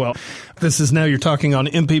on it as well. This is Now You're Talking on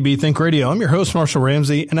MPB Think Radio. I'm your host, Marshall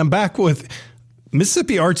Ramsey, and I'm back with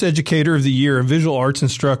Mississippi Arts Educator of the Year, a visual arts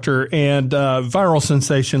instructor, and viral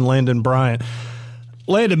sensation Landon Bryant.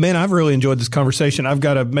 Landon, man, I've really enjoyed this conversation. I've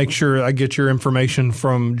got to make sure I get your information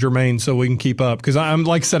from Jermaine so we can keep up, because I'm,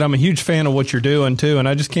 like I said, I'm a huge fan of what you're doing too, and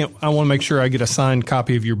I want to make sure I get a signed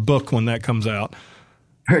copy of your book when that comes out.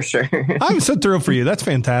 For sure. I'm so thrilled for you. That's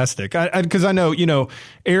fantastic. Because I know,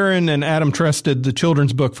 Aaron and Adam trusted the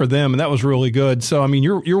children's book for them, and that was really good. So, I mean,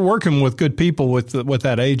 you're working with good people with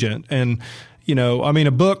that agent, and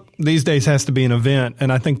a book these days has to be an event,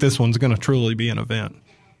 and I think this one's going to truly be an event.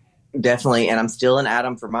 Definitely. And I'm still in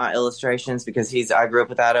Adam for my illustrations because I grew up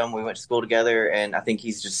with Adam. We went to school together, and I think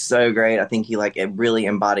he's just so great. I think it really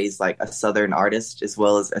embodies like a Southern artist as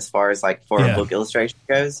well as far as like for a book illustration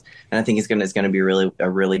goes. And I think it's going to be a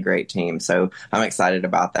really great team. So I'm excited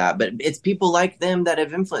about that. But it's people like them that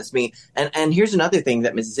have influenced me. And here's another thing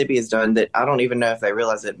that Mississippi has done that I don't even know if they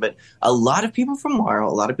realize it, but a lot of people from Laurel,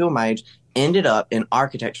 a lot of people my age, ended up in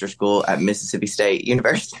architecture school at Mississippi State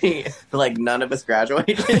University. Like none of us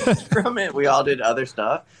graduated from it. We all did other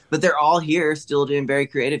stuff, but they're all here still doing very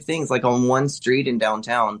creative things. Like on one street in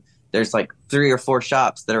downtown, there's like 3 or 4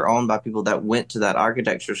 shops that are owned by people that went to that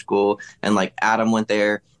architecture school, and like Adam went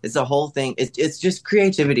there. It's a whole thing. It's just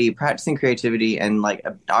creativity, practicing creativity, and like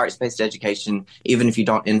arts-based education, even if you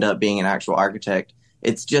don't end up being an actual architect.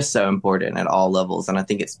 It's just so important at all levels. And I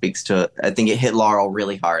think it hit Laurel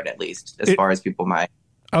really hard, at least as far as people might.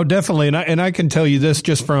 Oh, definitely. And I can tell you this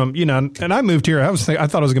just from, and I moved here. I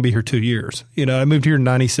thought I was going to be here 2 years. I moved here in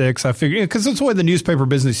 96. I figured, because that's the way the newspaper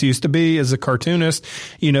business used to be as a cartoonist.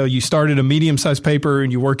 You started a medium sized paper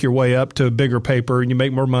and you work your way up to a bigger paper and you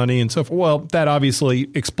make more money and so forth. Well, that obviously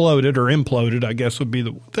exploded or imploded, I guess would be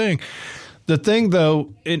the thing. The thing,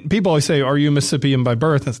 though, people always say, are you a Mississippian by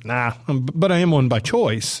birth? It's, nah, but I am one by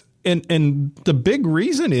choice. And the big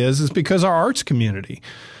reason is because our arts community.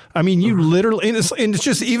 I mean, you literally, and it's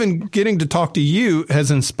just even getting to talk to you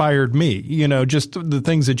has inspired me, just the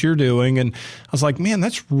things that you're doing. And I was like, man,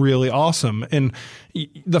 that's really awesome. And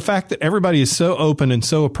the fact that everybody is so open and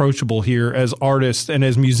so approachable here as artists and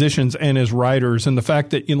as musicians and as writers. And the fact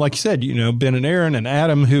that, like you said, Ben and Aaron and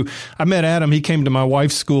Adam, who I met Adam, he came to my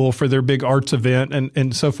wife's school for their big arts event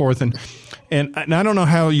and so forth. And I don't know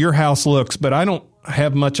how your house looks, but I don't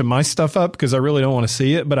have much of my stuff up because I really don't want to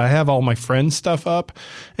see it, but I have all my friends' stuff up.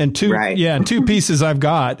 And two pieces I've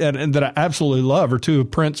got and that I absolutely love are two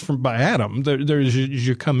prints by Adam. There's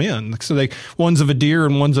you come in. So one's of a deer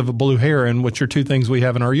and one's of a blue heron, which are two things we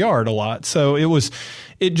have in our yard a lot. So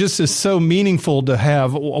it just is so meaningful to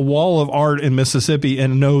have a wall of art in Mississippi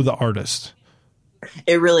and know the artist.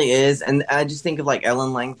 It really is. And I just think of like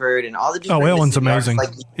Ellen Langford and all the different Ellen's amazing.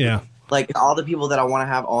 Artists, like all the people that I want to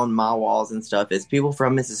have on my walls and stuff is people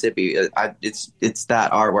from Mississippi. It's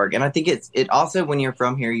that artwork. And I think it also, when you're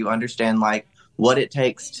from here, you understand like what it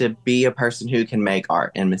takes to be a person who can make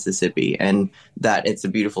art in Mississippi and that it's a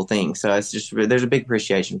beautiful thing. So it's just, there's a big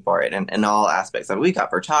appreciation for it and all aspects. Like we got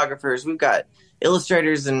photographers, we've got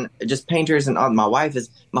illustrators and just painters. And my wife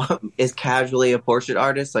is casually a portrait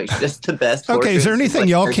artist. Like she's just the best. Okay. Is there anything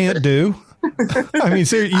y'all can't do? I mean,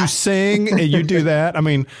 so you sing and you do that. I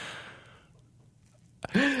mean,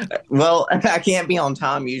 well, I can't be on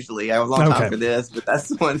time usually. I have a long time for this, but that's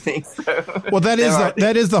one thing. So. Well,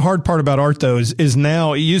 that is the hard part about art, though, is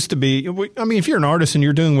now it used to be. I mean, if you're an artist and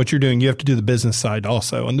you're doing what you're doing, you have to do the business side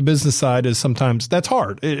also. And the business side is sometimes that's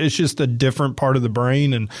hard. It's just a different part of the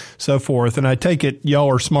brain and so forth. And I take it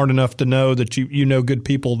y'all are smart enough to know that you know good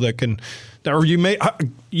people that can, or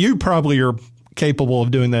you probably are capable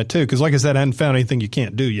of doing that too. Because like I said, I hadn't found anything you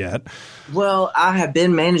can't do yet. Well, I have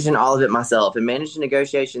been managing all of it myself, and managing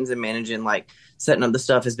negotiations and managing like setting up the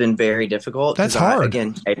stuff has been very difficult. That's hard.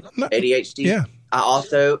 Again, ADHD. Yeah. I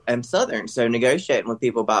also am Southern, so negotiating with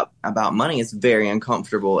people about money is very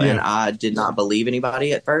uncomfortable. Yeah. And I did not believe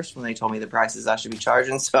anybody at first when they told me the prices I should be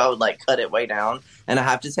charging, so I would like cut it way down. And I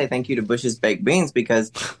have to say thank you to Bush's Baked Beans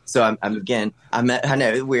because I know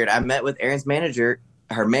it's weird. I met with Erin's manager.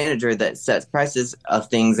 Her manager that sets prices of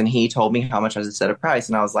things, and he told me how much I should set a price,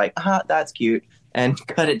 and I was like, that's cute, and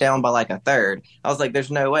cut it down by like a third. I was like,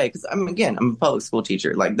 there's no way, because I'm a public school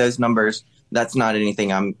teacher. Like those numbers, that's not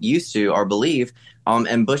anything I'm used to or believe.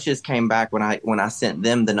 And Bush's came back when I sent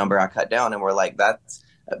them the number I cut down, and we're like, that's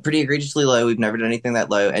pretty egregiously low. We've never done anything that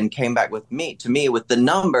low, and came back with the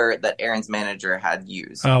number that Erin's manager had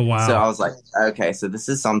used. Oh, wow. So I was like, okay, so this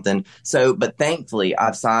is something. So, but thankfully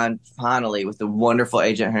I've signed finally with the wonderful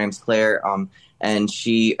agent. Her name's Claire. And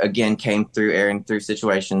she again came through Erin through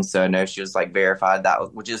situations. So I know she was like verified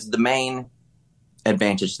which is the main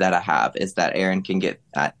advantage that I have is that Erin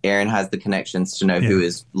Erin has the connections to know who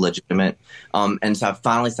is legitimate. And so I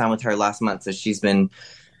finally signed with her last month. So she's been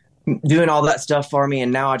doing all that stuff for me,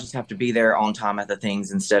 and now I just have to be there on time at the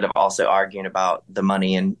things instead of also arguing about the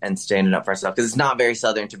money and standing up for myself, because it's not very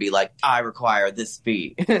Southern to be like, I require this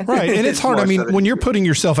fee. Right, and it's hard. I mean, Southern when you're putting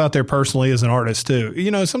yourself out there personally as an artist too,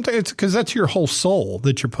 sometimes it's because that's your whole soul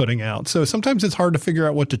that you're putting out, so sometimes it's hard to figure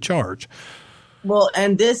out what to charge. Well,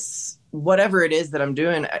 and this, whatever it is that I'm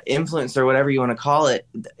doing, influence or whatever you want to call it,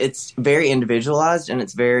 it's very individualized, and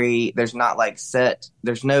there's not like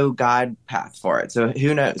there's no guide path for it. So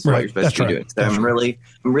who knows what you're supposed to be doing. So I'm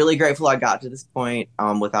really grateful I got to this point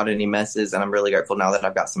without any messes. And I'm really grateful now that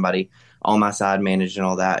I've got somebody on my side managing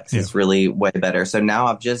all that, because it's really way better. So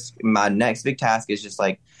now my next big task is just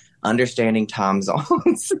like understanding time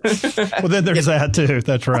zones. Well, then there's that too.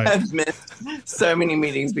 That's right. I've missed so many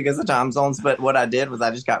meetings because of time zones. But what I did was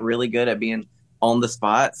I just got really good at being on the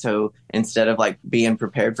spot. So instead of like being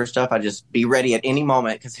prepared for stuff, I just be ready at any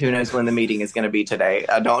moment, because who knows when the meeting is going to be today.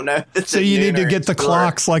 I don't know. So you need to get the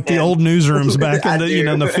clocks like the old newsrooms back in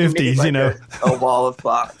the in the 50s, like a wall of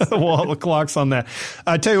clocks. A wall of clocks on that.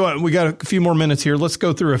 I tell you what, we got a few more minutes here. Let's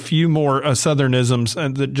go through a few more Southernisms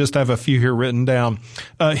and just have a few here written down.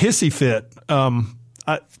 Hissy fit.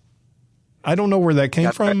 I don't know where that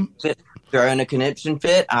came from. Throwing a conniption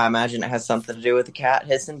fit. I imagine it has something to do with the cat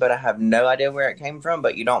hissing, but I have no idea where it came from.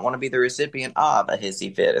 But you don't want to be the recipient of a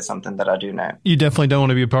hissy fit. Is something that I do know. You definitely don't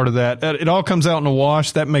want to be a part of that. It all comes out in a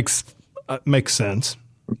wash. That makes sense.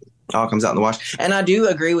 It all comes out in the wash. And I do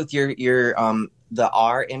agree with your the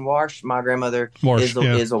R in wash. My grandmother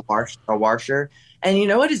is a washer. And you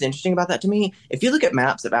know what is interesting about that to me? If you look at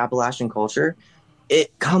maps of Appalachian culture,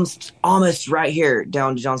 it comes almost right here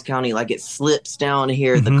down to Johns County. Like it slips down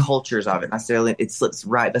here, the cultures of it. It slips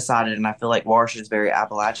right beside it. And I feel like Wash is very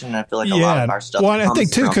Appalachian. And I feel like a lot of our stuff. Well, I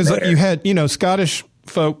think too, because you had, Scottish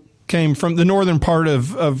folk came from the northern part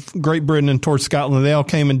of Great Britain and towards Scotland. They all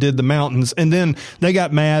came and did the mountains. And then they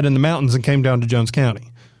got mad in the mountains and came down to Jones County.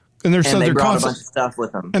 And they brought a bunch of stuff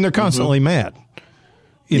with them. And they're constantly mad.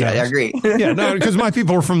 I agree. Because my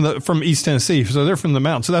people are from East Tennessee, so they're from the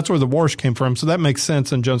mountains. So that's where the Wash came from. So that makes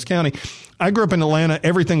sense in Jones County. I grew up in Atlanta.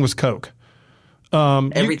 Everything was Coke.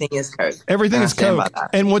 Everything is Coke. Everything is Coke.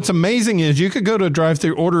 And what's amazing is you could go to a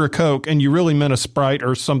drive-thru, order a Coke, and you really meant a Sprite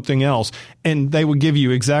or something else, and they would give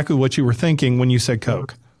you exactly what you were thinking when you said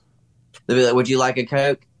Coke. They'd be like, would you like a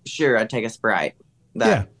Coke? Sure, I'd take a Sprite.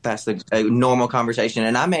 That's a normal conversation.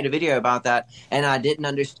 And I made a video about that, and I didn't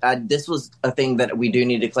understand. This was a thing that we do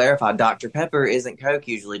need to clarify. Dr. Pepper isn't Coke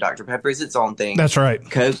usually. Dr. Pepper is its own thing. That's right.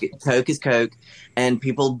 Coke is Coke. And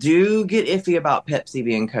people do get iffy about Pepsi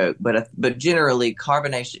being Coke, but generally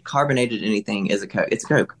carbonated anything is a Coke. It's a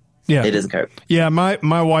Coke. Yeah, it is a Coke. Yeah, my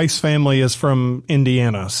wife's family is from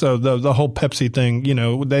Indiana, so the whole Pepsi thing,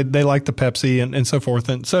 they like the Pepsi and so forth.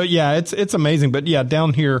 And so yeah, it's amazing. But yeah,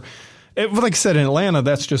 down here, like I said, in Atlanta,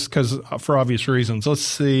 that's just because for obvious reasons. Let's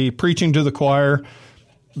see, preaching to the choir,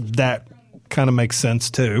 that kind of makes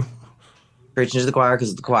sense too. Preaching to the choir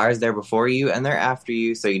because the choir is there before you and they're after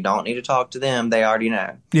you, so you don't need to talk to them. They already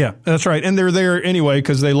know. Yeah, that's right, and they're there anyway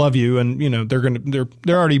because they love you, and they're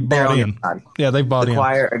already bought in. Yeah, they've bought in. The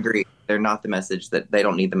choir agrees. They're not the message. That they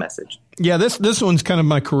don't need the message. Yeah, this one's kind of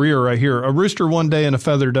my career right here. A rooster one day and a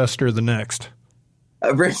feather duster the next.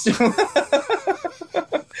 A rooster.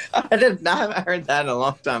 I haven't heard that in a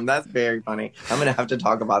long time. That's very funny. I'm going to have to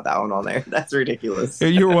talk about that one on there. That's ridiculous.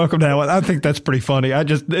 You're welcome to that one. I think that's pretty funny.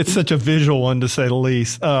 It's such a visual one to say the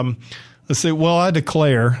least. Let's see. Well, I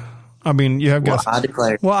declare. I mean, you have got. Well, I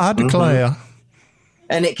declare. Well, I declare. Mm-hmm.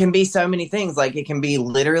 And it can be so many things. Like it can be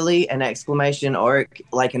literally an exclamation, or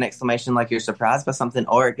like an exclamation like you're surprised by something,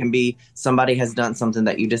 or it can be somebody has done something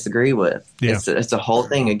that you disagree with. Yeah. It's a whole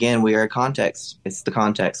thing. Again, we are a context. It's the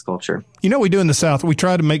context culture. We do in the South. We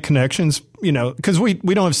try to make connections, because we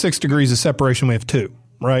don't have 6 degrees of separation. We have 2,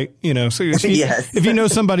 right? So yes. If you know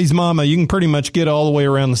somebody's mama, you can pretty much get all the way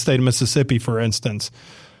around the state of Mississippi, for instance.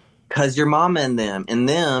 Because your mama and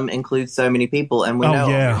them includes so many people, and we know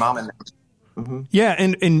your mama and them. Mm-hmm. Yeah,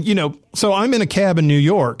 and so I'm in a cab in New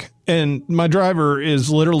York, and my driver has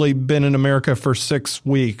literally been in America for 6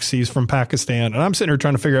 weeks. He's from Pakistan, and I'm sitting here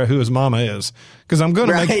trying to figure out who his mama is because I'm going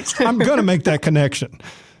to make that connection.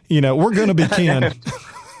 We're going to be kin.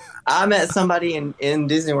 I met somebody in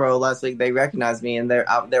Disney World last week. They recognized me, and they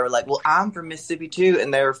were like, "Well, I'm from Mississippi too,"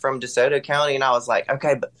 and they were from DeSoto County. And I was like,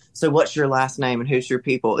 "Okay, but so what's your last name and who's your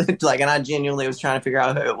people?" And I genuinely was trying to figure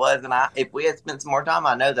out who it was. And if we had spent some more time,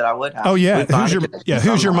 I know that I would have. Oh yeah,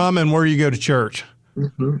 who's your mom and where you go to church?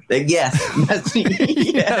 Mm-hmm. Yes,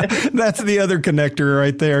 that's the other connector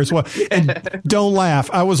right there as well. And don't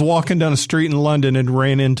laugh. I was walking down a street in London and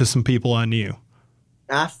ran into some people I knew.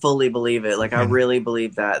 I fully believe it. I really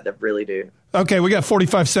believe that. I really do. Okay, we got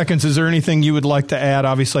 45 seconds. Is there anything you would like to add?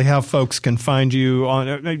 Obviously, how folks can find you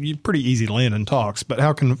on pretty easy Landon Talks, but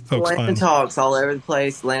how can folks find you? Landon Talks all over the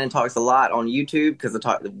place. Landon Talks a lot on YouTube because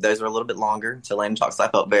those are a little bit longer. So Landon Talks, I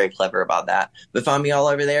felt very clever about that. But find me all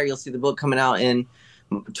over there. You'll see the book coming out in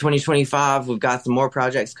 2025. We've got some more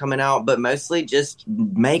projects coming out, but mostly just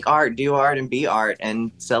make art, do art, and be art,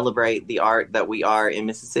 and celebrate the art that we are in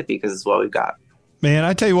Mississippi because it's what we've got. Man,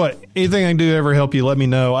 I tell you what, anything I can do to ever help you, let me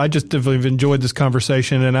know. I just have enjoyed this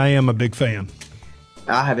conversation, and I am a big fan.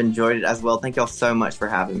 I have enjoyed it as well. Thank y'all so much for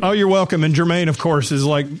having me. Oh, you're welcome. And Jermaine, of course, is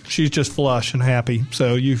she's just flush and happy.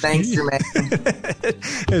 So thanks,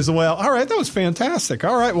 Jermaine. as well. All right, that was fantastic.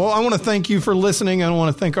 All right, well, I want to thank you for listening. I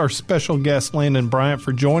want to thank our special guest, Landon Bryant,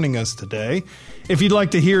 for joining us today. If you'd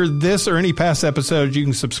like to hear this or any past episodes, you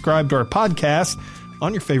can subscribe to our podcast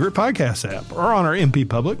on your favorite podcast app or on our MP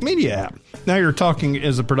Public Media app. Now You're Talking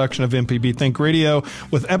is a production of MPB Think Radio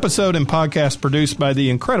with episode and podcast produced by the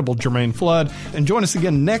incredible Jermaine Flood. And join us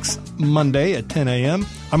again next Monday at 10 a.m.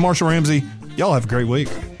 I'm Marshall Ramsey. Y'all have a great week.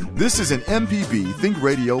 This is an MPB Think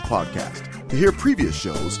Radio podcast. To hear previous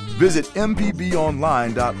shows, visit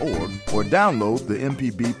mpbonline.org or download the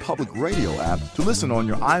MPB Public Radio app to listen on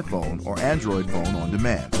your iPhone or Android phone on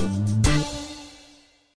demand.